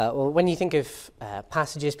When you think of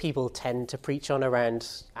passages people tend to preach on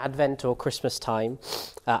around Advent or Christmas time,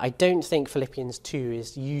 I don't think Philippians 2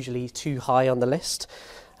 is usually too high on the list.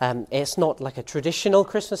 It's not like a traditional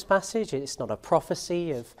Christmas passage. It's not a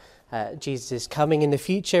prophecy of Jesus' coming in the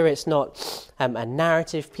future. It's not a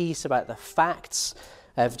narrative piece about the facts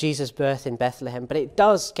of Jesus' birth in Bethlehem, but it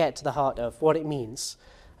does get to the heart of what it means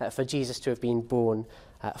for Jesus to have been born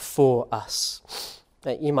for us.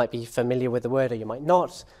 You might be familiar with the word or you might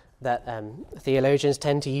not, that theologians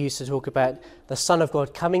tend to use to talk about the Son of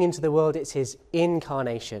God coming into the world. It's his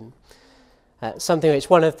incarnation. Something which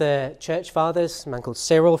one of the church fathers, a man called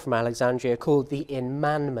Cyril from Alexandria, called the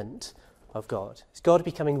immanment of God. It's God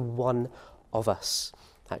becoming one of us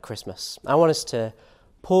at Christmas. I want us to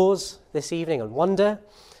pause this evening and wonder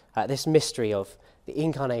at this mystery of the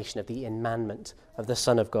incarnation, of the immanment of the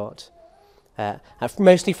Son of God.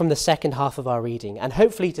 Mostly from the second half of our reading, and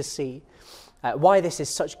hopefully to see why this is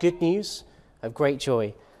such good news of great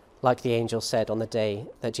joy, like the angel said on the day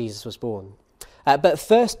that Jesus was born. But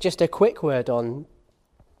first, just a quick word on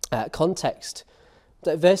context.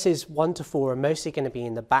 Verses 1 to 4 are mostly going to be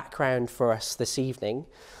in the background for us this evening,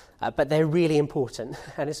 but they're really important,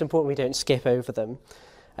 and it's important we don't skip over them.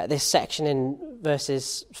 This section in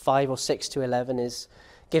verses 5 or 6 to 11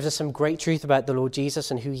 gives us some great truth about the Lord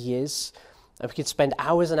Jesus and who he is. We could spend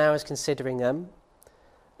hours and hours considering them.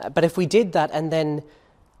 But if we did that and then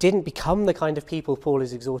didn't become the kind of people Paul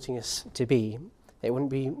is exhorting us to be, it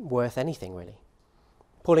wouldn't be worth anything, really.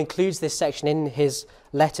 Paul includes this section in his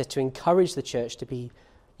letter to encourage the church to be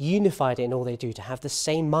unified in all they do, to have the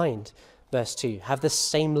same mind, verse 2, have the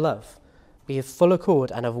same love, be of full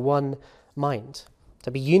accord and of one mind,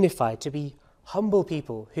 to be unified, to be humble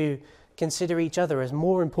people who consider each other as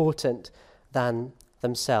more important than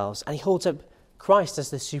themselves. And he holds up Christ as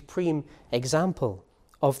the supreme example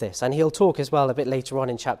of this. And he'll talk as well a bit later on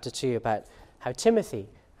in chapter 2 about how Timothy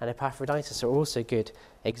and Epaphroditus are also good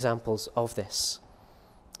examples of this.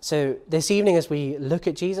 So this evening, as we look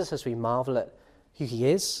at Jesus, as we marvel at who he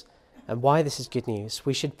is and why this is good news,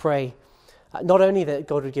 we should pray not only that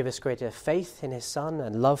God would give us greater faith in his Son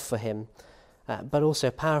and love for him, but also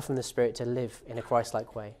power from the Spirit to live in a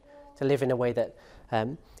Christ-like way, to live in a way that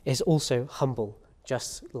is also humble,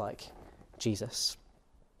 just like Jesus.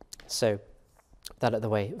 So, that out of the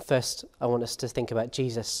way. First, I want us to think about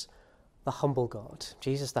Jesus, the humble God.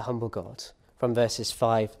 Jesus, the humble God, from verses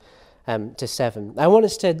 5 to 7. I want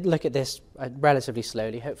us to look at this relatively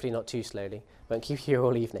slowly, hopefully not too slowly. Won't keep you here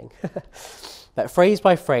all evening. But phrase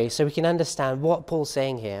by phrase, so we can understand what Paul's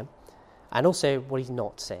saying here, and also what he's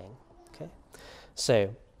not saying. Okay.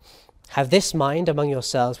 So, have this mind among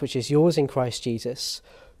yourselves, which is yours in Christ Jesus,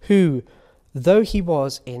 who, though he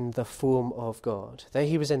was in the form of God,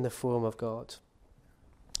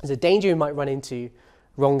 there's a danger we might run into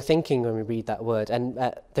wrong thinking when we read that word and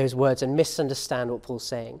those words and misunderstand what Paul's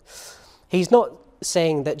saying. He's not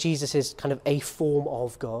saying that Jesus is kind of a form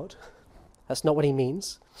of God. That's not what he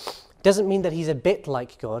means. It doesn't mean that he's a bit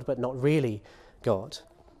like God, but not really God.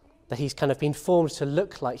 That he's kind of been formed to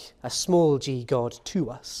look like a small g God to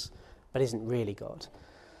us, but isn't really God.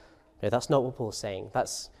 No, that's not what Paul's saying.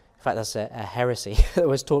 That's a heresy that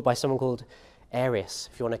was taught by someone called Arius.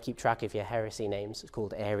 If you want to keep track of your heresy names, it's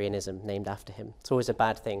called Arianism, named after him. It's always a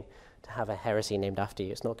bad thing to have a heresy named after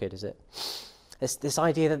you. It's not good, is it? It's this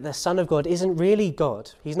idea that the Son of God isn't really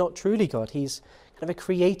God. He's not truly God. He's kind of a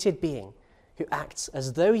created being who acts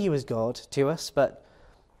as though he was God to us, but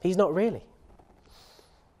he's not really.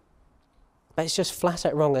 But it's just flat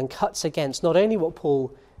out wrong and cuts against not only what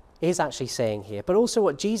Paul is actually saying here, but also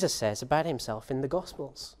what Jesus says about himself in the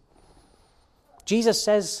Gospels. Jesus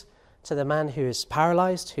says to the man who is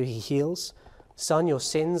paralyzed, who he heals, "Son, your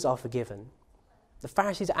sins are forgiven." The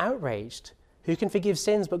Pharisees are outraged. Who can forgive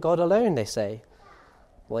sins but God alone, they say.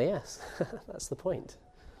 Well, yes, that's the point.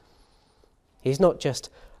 He's not just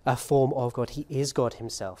a form of God, he is God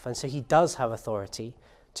himself, and so he does have authority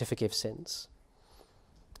to forgive sins.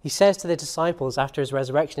 He says to the disciples after his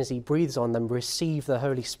resurrection, as he breathes on them, "Receive the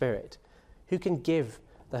Holy Spirit." Who can give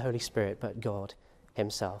the Holy Spirit but God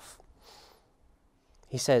himself?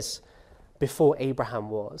 He says, "Before Abraham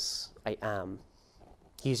was, I am."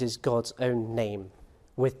 He uses God's own name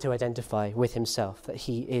to identify with himself that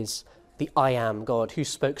he is the I am God who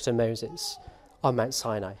spoke to Moses on Mount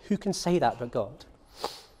Sinai. Who can say that but God?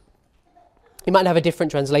 You might have a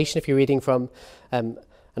different translation if you're reading from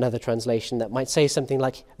another translation that might say something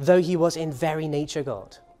like, "Though he was in very nature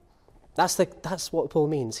God." That's what Paul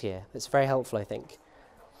means here. It's very helpful, I think.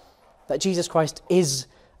 That Jesus Christ is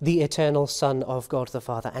the eternal Son of God the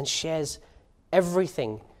Father and shares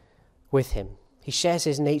everything with him. He shares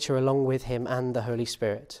his nature along with him and the Holy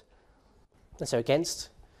Spirit. And so against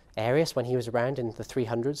Arius, when he was around in the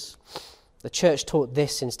 300s, the church taught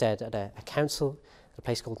this instead at a council at a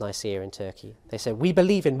place called Nicaea in Turkey. They said, "We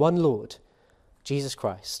believe in one Lord, Jesus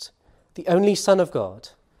Christ, the only Son of God,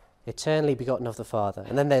 eternally begotten of the Father."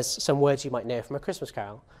 And then there's some words you might know from a Christmas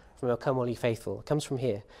carol, from O Come All Ye Faithful. It comes from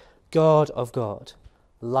here. "God of God,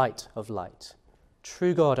 light of light,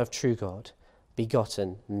 true God of true God,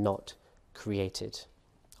 begotten, not created,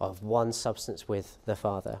 of one substance with the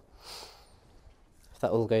Father." If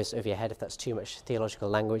that all goes over your head, if that's too much theological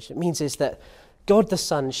language, it means is that God the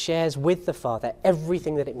Son shares with the Father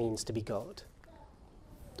everything that it means to be God.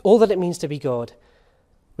 All that it means to be God,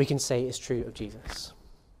 we can say is true of Jesus.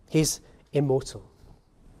 He's immortal.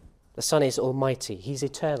 The Son is almighty. He's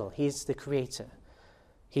eternal. He's the creator.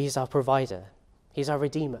 He's our provider. He's our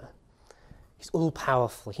redeemer. He's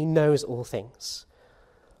all-powerful. He knows all things.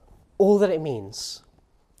 All that it means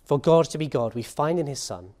for God to be God, we find in his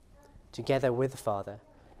Son, together with the Father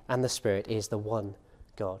and the Spirit, is the one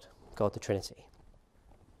God, God the Trinity.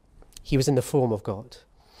 He was in the form of God.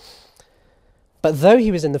 But though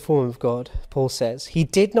he was in the form of God, Paul says, he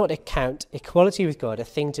did not account equality with God a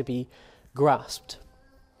thing to be grasped.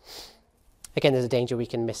 Again, there's a danger we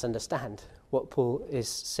can misunderstand what Paul is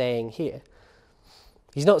saying here.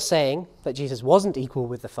 He's not saying that Jesus wasn't equal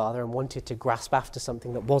with the Father and wanted to grasp after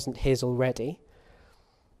something that wasn't his already.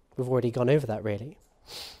 We've already gone over that, really.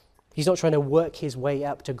 He's not trying to work his way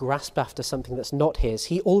up to grasp after something that's not his.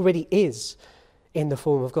 He already is in the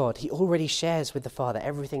form of God. He already shares with the Father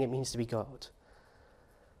everything it means to be God.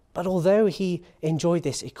 But although he enjoyed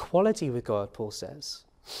this equality with God, Paul says,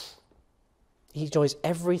 he enjoys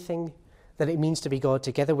everything that it means to be God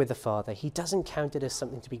together with the Father. He doesn't count it as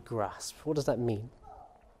something to be grasped. What does that mean?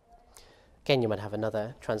 Again, you might have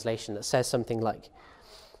another translation that says something like,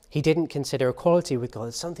 he didn't consider equality with God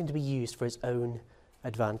as something to be used for his own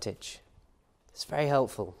advantage. It's very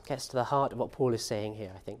helpful. Gets to the heart of what Paul is saying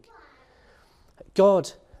here, I think.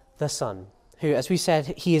 God, the Son, who, as we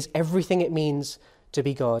said, he is everything it means to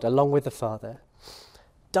be God, along with the Father,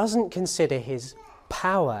 doesn't consider his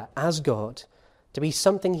power as God to be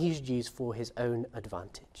something he should use for his own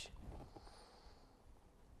advantage.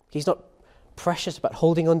 He's not precious about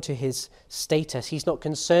holding on to his status. He's not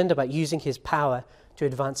concerned about using his power to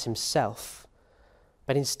advance himself,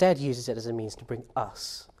 but instead uses it as a means to bring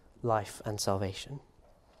us life and salvation.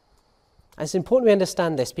 And it's important we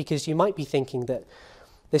understand this, because you might be thinking that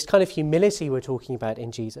this kind of humility we're talking about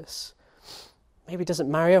in Jesus maybe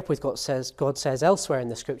doesn't marry up with what God says elsewhere in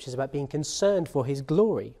the scriptures about being concerned for his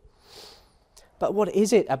glory. But what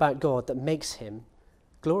is it about God that makes him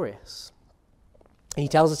glorious? He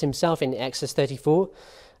tells us himself in Exodus 34,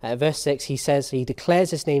 verse 6, he says, he declares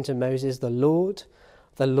his name to Moses, the Lord,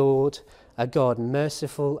 a God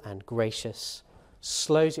merciful and gracious,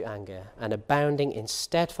 slow to anger, and abounding in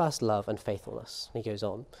steadfast love and faithfulness. And he goes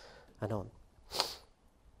on and on.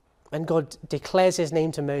 And God declares his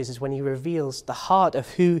name to Moses when he reveals the heart of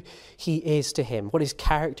who he is to him, what his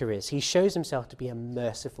character is. He shows himself to be a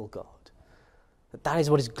merciful God. That is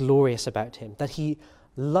what is glorious about him, that he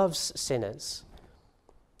loves sinners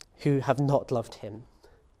who have not loved him.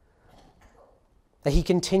 That he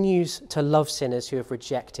continues to love sinners who have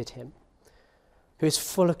rejected him, who is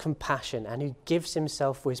full of compassion and who gives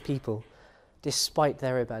himself for his people despite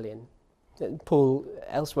their rebellion. Paul,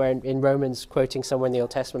 elsewhere in Romans, quoting somewhere in the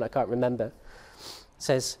Old Testament, I can't remember,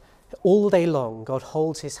 says, all day long God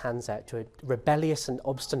holds his hands out to a rebellious and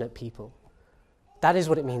obstinate people. That is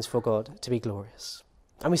what it means for God to be glorious.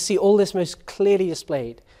 And we see all this most clearly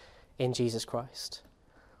displayed in Jesus Christ.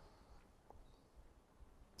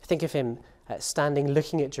 Think of him standing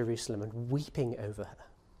looking at Jerusalem and weeping over her,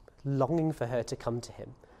 longing for her to come to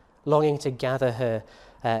him, longing to gather her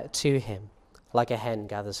to him like a hen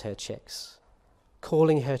gathers her chicks,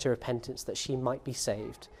 calling her to repentance that she might be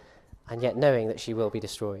saved, and yet knowing that she will be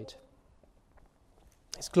destroyed.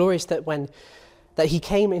 It's glorious that he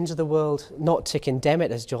came into the world not to condemn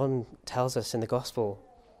it, as John tells us in the Gospel,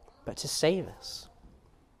 but to save us.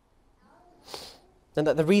 And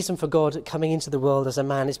that the reason for God coming into the world as a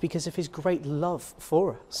man is because of his great love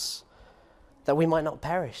for us, that we might not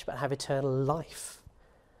perish but have eternal life.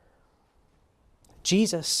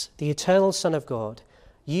 Jesus, the eternal Son of God,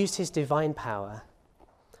 used his divine power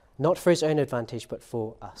not for his own advantage but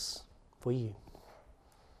for us, for you.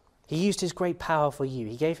 He used his great power for you.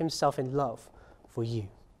 He gave himself in love for you.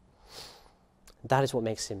 That is what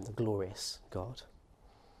makes him the glorious God.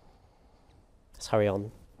 Let's hurry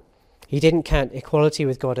on. He didn't count equality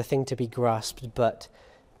with God a thing to be grasped, but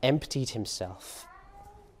emptied himself.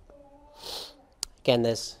 Again,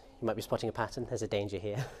 there's You might be spotting a pattern. There's a danger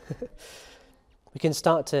here. We can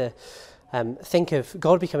start to think of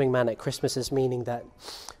God becoming man at Christmas as meaning that,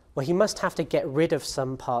 well, he must have to get rid of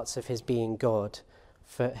some parts of his being God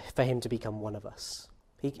for him to become one of us.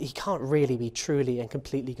 He can't really be truly and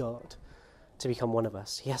completely God to become one of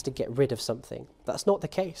us. He has to get rid of something. That's not the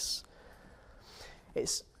case.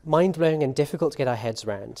 It's mind-blowing and difficult to get our heads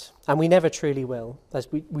around, and we never truly will. As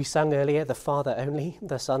we sang earlier, the Father only,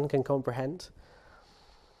 the Son can comprehend.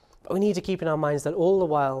 But we need to keep in our minds that all the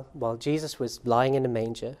while Jesus was lying in a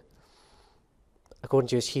manger, according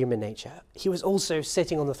to his human nature, he was also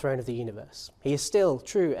sitting on the throne of the universe. He is still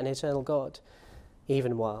true and eternal God,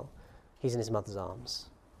 even while he's in his mother's arms.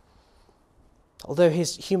 Although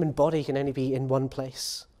his human body can only be in one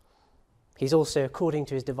place, he's also, according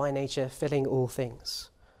to his divine nature, filling all things.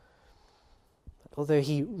 Although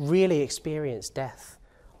he really experienced death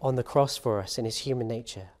on the cross for us in his human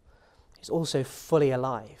nature, he's also fully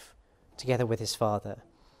alive, together with his Father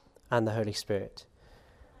and the Holy Spirit.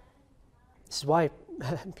 This is why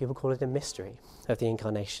people call it a mystery of the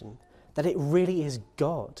incarnation, that it really is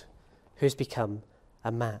God who's become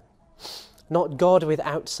a man. Not God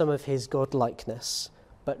without some of his godlikeness,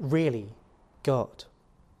 but really God.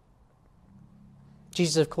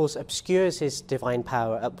 Jesus, of course, obscures his divine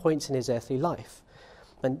power at points in his earthly life,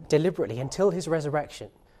 and deliberately until his resurrection,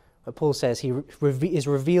 where Paul says he is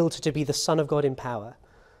revealed to be the Son of God in power,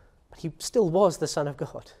 but he still was the Son of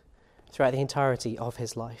God throughout the entirety of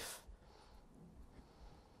his life.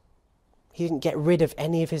 He didn't get rid of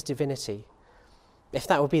any of his divinity. If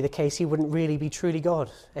that would be the case, he wouldn't really be truly God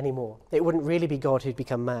anymore. It wouldn't really be God who'd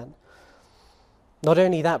become man. Not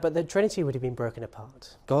only that, but the Trinity would have been broken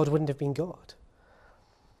apart. God wouldn't have been God.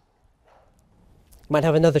 You might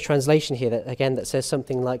have another translation here that says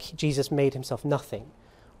something like Jesus made himself nothing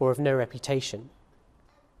or of no reputation.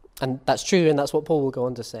 And that's true, and that's what Paul will go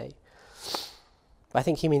on to say. But I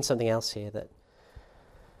think he means something else here, that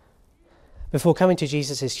before coming to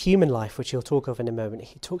Jesus' human life, which he'll talk of in a moment,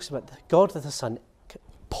 he talks about the God the Son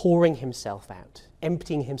pouring himself out,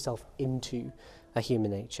 emptying himself into a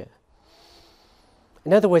human nature.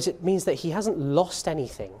 In other words, it means that he hasn't lost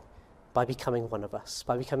anything by becoming one of us,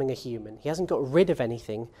 by becoming a human. He hasn't got rid of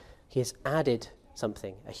anything. He has added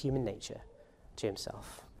something, a human nature, to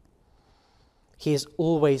himself. He is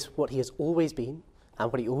always what he has always been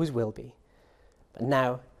and what he always will be. But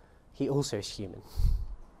now he also is human.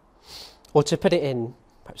 Or to put it in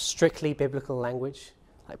perhaps strictly biblical language,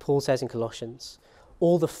 like Paul says in Colossians,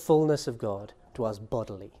 all the fullness of God dwells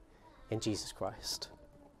bodily in Jesus Christ.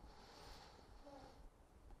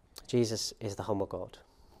 Jesus is the humble God.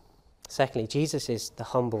 Secondly, Jesus is the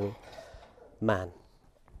humble man.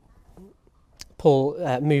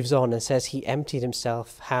 Paul moves on and says he emptied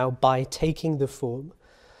himself, how? By taking the form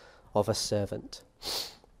of a servant.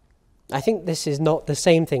 I think this is not the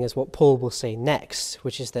same thing as what Paul will say next,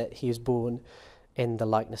 which is that he was born in the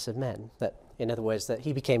likeness of men. That, in other words, that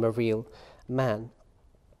he became a real man.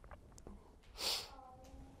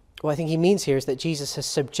 What I think he means here is that Jesus has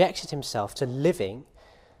subjected himself to living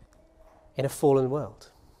in a fallen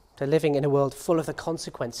world, to living in a world full of the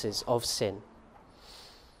consequences of sin.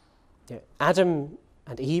 Adam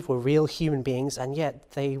and Eve were real human beings, and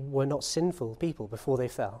yet they were not sinful people before they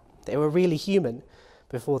fell. They were really human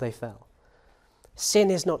before they fell.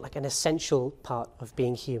 Sin is not like an essential part of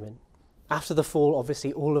being human. After the fall,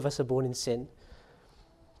 obviously, all of us are born in sin.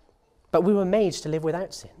 But we were made to live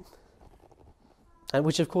without sin. And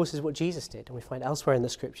which, of course, is what Jesus did. And we find elsewhere in the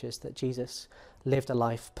scriptures that Jesus lived a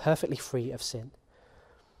life perfectly free of sin.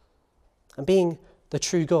 And being the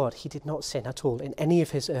true God, he did not sin at all in any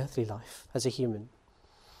of his earthly life as a human.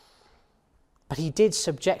 But he did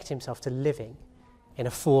subject himself to living in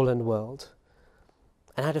a fallen world.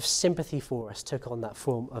 And out of sympathy for us, took on that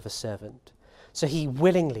form of a servant. So he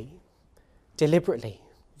willingly, deliberately,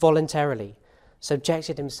 voluntarily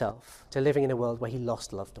subjected himself to living in a world where he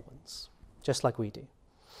lost loved ones, just like we do.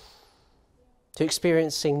 To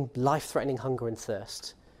experiencing life-threatening hunger and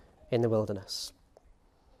thirst in the wilderness.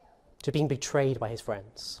 To being betrayed by his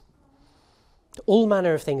friends. To all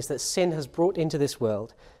manner of things that sin has brought into this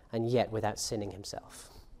world, and yet without sinning himself.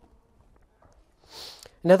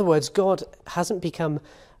 In other words, God hasn't become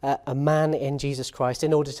a man in Jesus Christ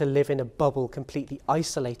in order to live in a bubble completely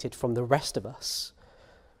isolated from the rest of us.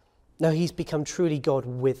 No, he's become truly God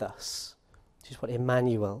with us, which is what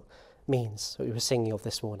Emmanuel means, what we were singing of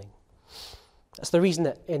this morning. That's the reason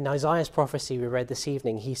that in Isaiah's prophecy we read this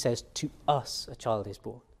evening, he says, to us a child is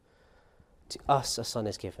born. To us a son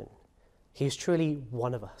is given. He is truly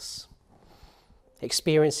one of us,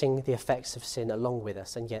 experiencing the effects of sin along with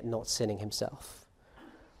us and yet not sinning himself.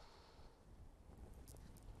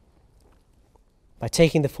 by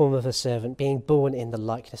taking the form of a servant, being born in the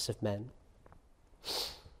likeness of men.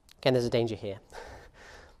 Again, there's a danger here.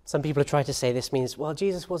 Some people have tried to say this means, well,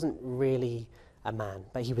 Jesus wasn't really a man,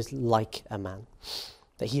 but he was like a man.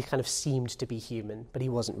 That he kind of seemed to be human, but he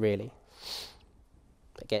wasn't really.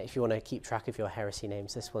 Again, if you want to keep track of your heresy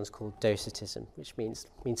names, this one's called Docetism, which means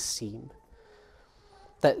seem.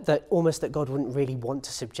 That almost that God wouldn't really want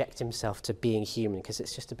to subject himself to being human because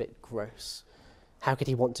it's just a bit gross. How could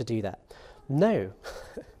he want to do that? No.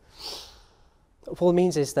 What Paul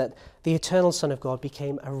means is that the eternal Son of God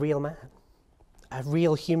became a real man, a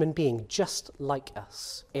real human being, just like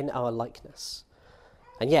us, in our likeness.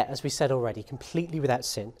 And yet, as we said already, completely without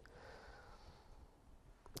sin.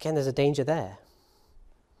 Again, there's a danger there.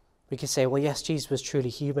 We could say, well, yes, Jesus was truly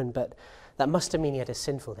human, but that must have meant he had a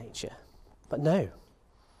sinful nature. But no.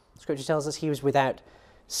 Scripture tells us he was without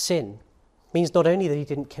sin. It means not only that he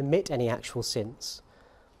didn't commit any actual sins,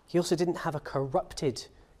 he also didn't have a corrupted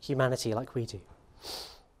humanity like we do.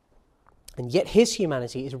 And yet his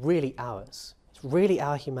humanity is really ours. It's really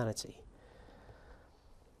our humanity.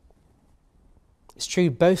 It's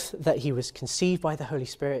true both that he was conceived by the Holy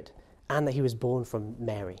Spirit and that he was born from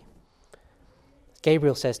Mary.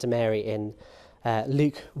 Gabriel says to Mary in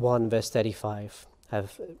Luke 1 verse 35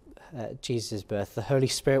 of Jesus' birth, the Holy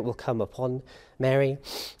Spirit will come upon Mary,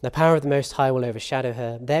 the power of the Most High will overshadow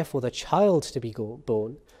her, therefore the child to be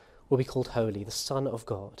born will be called Holy, the Son of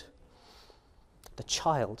God. The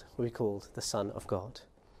child will be called the Son of God.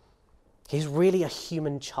 He's really a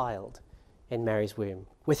human child in Mary's womb,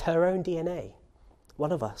 with her own DNA,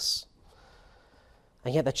 one of us.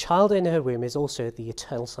 And yet the child in her womb is also the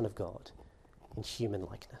eternal Son of God in human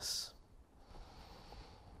likeness.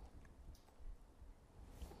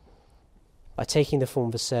 By taking the form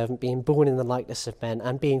of a servant, being born in the likeness of men,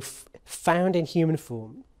 and being found in human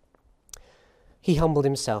form, he humbled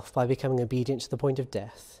himself by becoming obedient to the point of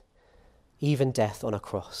death, even death on a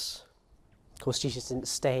cross. Of course, Jesus didn't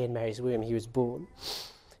stay in Mary's womb. He was born.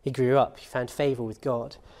 He grew up. He found favour with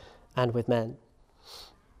God and with men.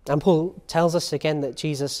 And Paul tells us again that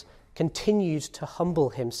Jesus continued to humble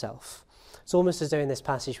himself. It's almost as though in this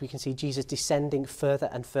passage we can see Jesus descending further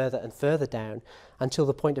and further and further down until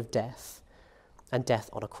the point of death, and death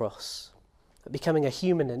on a cross. But becoming a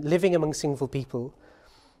human and living among sinful people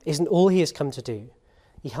isn't all he has come to do.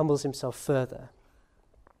 He humbles himself further.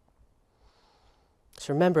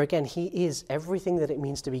 So remember again, he is everything that it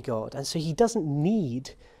means to be God, and so he doesn't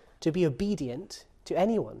need to be obedient to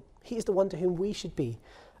anyone. He is the one to whom we should be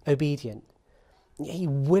obedient. He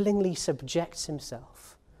willingly subjects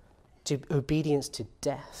himself to obedience to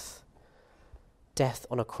death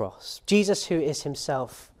on a cross. Jesus, who is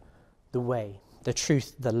himself the way, the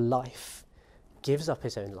truth, the life, gives up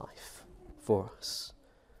his own life for us.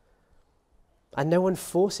 And no one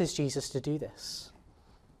forces Jesus to do this.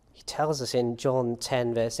 He tells us in John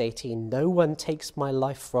 10 verse 18, "No one takes my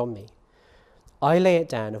life from me. I lay it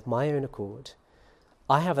down of my own accord.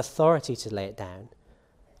 I have authority to lay it down,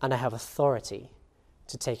 and I have authority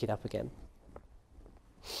to take it up again."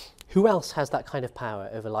 Who else has that kind of power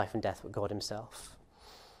over life and death but God himself?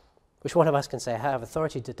 Which one of us can say, I have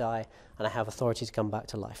authority to die and I have authority to come back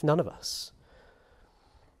to life? None of us.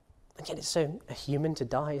 And yet it's so human to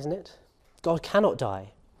die, isn't it? God cannot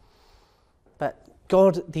die. But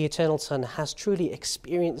God, the eternal Son, has truly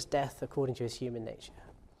experienced death according to his human nature.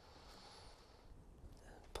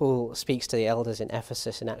 Paul speaks to the elders in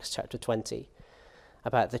Ephesus in Acts chapter 20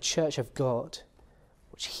 about the church of God,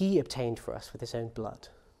 which he obtained for us with his own blood.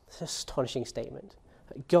 It's an astonishing statement.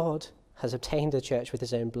 That God has obtained the church with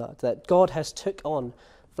his own blood, that God has took on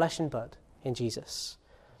flesh and blood in Jesus,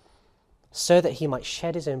 so that he might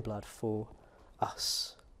shed his own blood for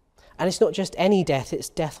us. And it's not just any death, it's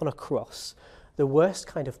death on a cross, the worst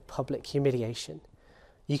kind of public humiliation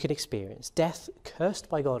you could experience, death cursed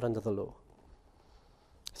by God under the law,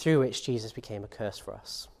 through which Jesus became a curse for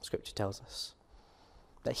us, Scripture tells us.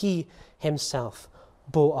 That he himself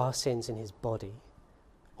bore our sins in his body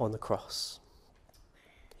on the cross.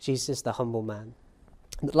 Jesus is the humble man.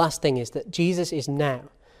 And the last thing is that Jesus is now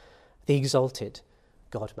the exalted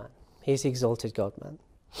God-man. He is the exalted God-man.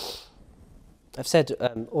 I've said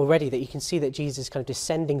already that you can see that Jesus is kind of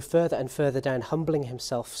descending further and further down, humbling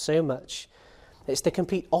himself so much. It's the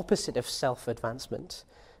complete opposite of self-advancement.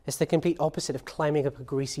 It's the complete opposite of climbing up a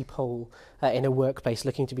greasy pole in a workplace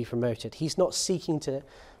looking to be promoted. He's not seeking to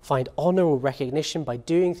find honor or recognition by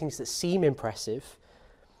doing things that seem impressive.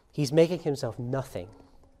 He's making himself nothing.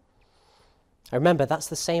 I remember that's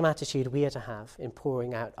the same attitude we are to have in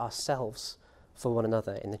pouring out ourselves for one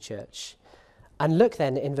another in the church. And look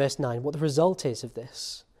then in verse 9 what the result is of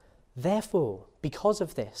this. Therefore, because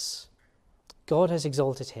of this, God has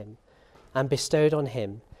exalted him and bestowed on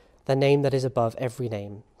him the name that is above every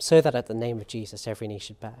name, so that at the name of Jesus every knee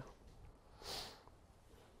should bow.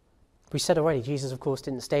 We said already, Jesus, of course,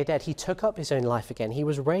 didn't stay dead. He took up his own life again. He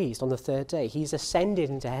was raised on the third day. He's ascended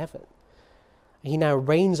into heaven. He now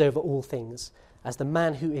reigns over all things as the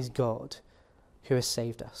man who is God, who has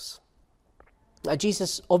saved us. Now,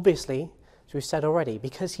 Jesus, obviously, as we've said already,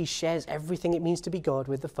 because he shares everything it means to be God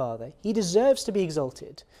with the Father, he deserves to be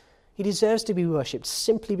exalted. He deserves to be worshipped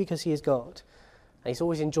simply because he is God. And he's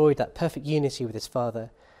always enjoyed that perfect unity with his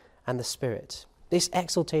Father and the Spirit. This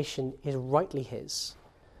exaltation is rightly his.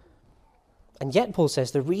 And yet, Paul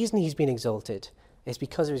says, the reason he's been exalted is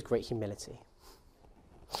because of his great humility.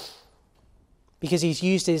 Because he's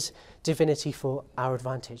used his divinity for our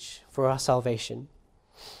advantage, for our salvation.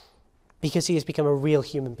 Because he has become a real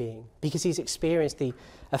human being. Because he's experienced the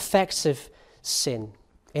effects of sin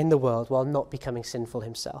in the world while not becoming sinful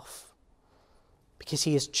himself. Because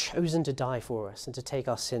he has chosen to die for us and to take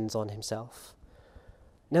our sins on himself.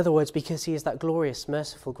 In other words, because he is that glorious,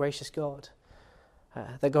 merciful, gracious God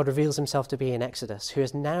that God reveals himself to be in Exodus, who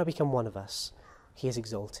has now become one of us, he is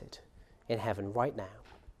exalted in heaven right now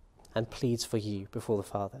and pleads for you before the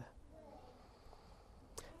Father.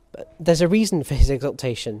 But there's a reason for his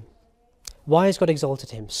exaltation. Why has God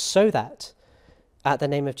exalted him? So that at the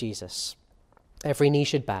name of Jesus, every knee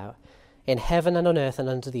should bow in heaven and on earth and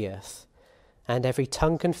under the earth, and every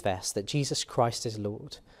tongue confess that Jesus Christ is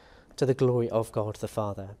Lord, to the glory of God the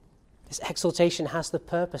Father. This exaltation has the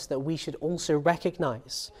purpose that we should also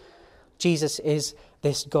recognize Jesus is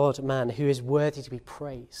this God-man who is worthy to be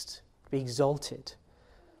praised, to be exalted.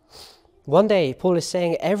 One day, Paul is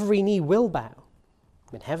saying every knee will bow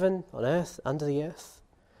in heaven, on earth, under the earth,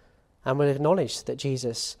 and will acknowledge that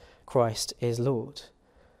Jesus Christ is Lord.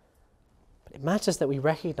 But it matters that we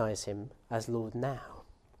recognize him as Lord now,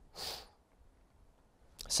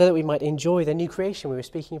 so that we might enjoy the new creation we were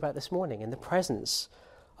speaking about this morning in the presence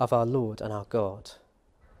of our Lord and our God.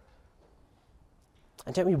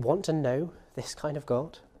 And don't we want to know this kind of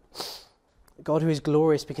God? A God who is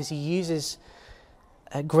glorious because he uses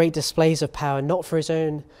great displays of power, not for his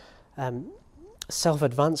own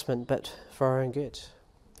self-advancement, but for our own good.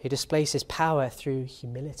 He displays his power through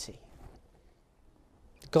humility.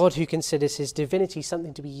 God who considers his divinity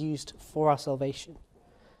something to be used for our salvation.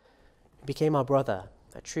 He became our brother,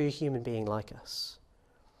 a true human being like us,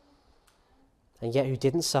 and yet who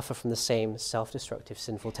didn't suffer from the same self-destructive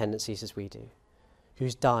sinful tendencies as we do,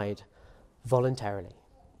 who's died voluntarily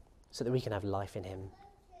so that we can have life in him.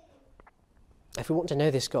 If we want to know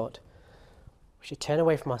this God, we should turn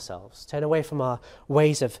away from ourselves, turn away from our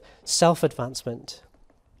ways of self-advancement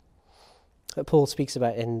that Paul speaks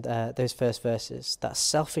about in those first verses, that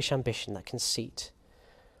selfish ambition, that conceit,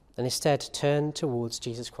 and instead turn towards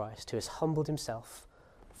Jesus Christ, who has humbled himself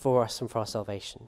for us and for our salvation.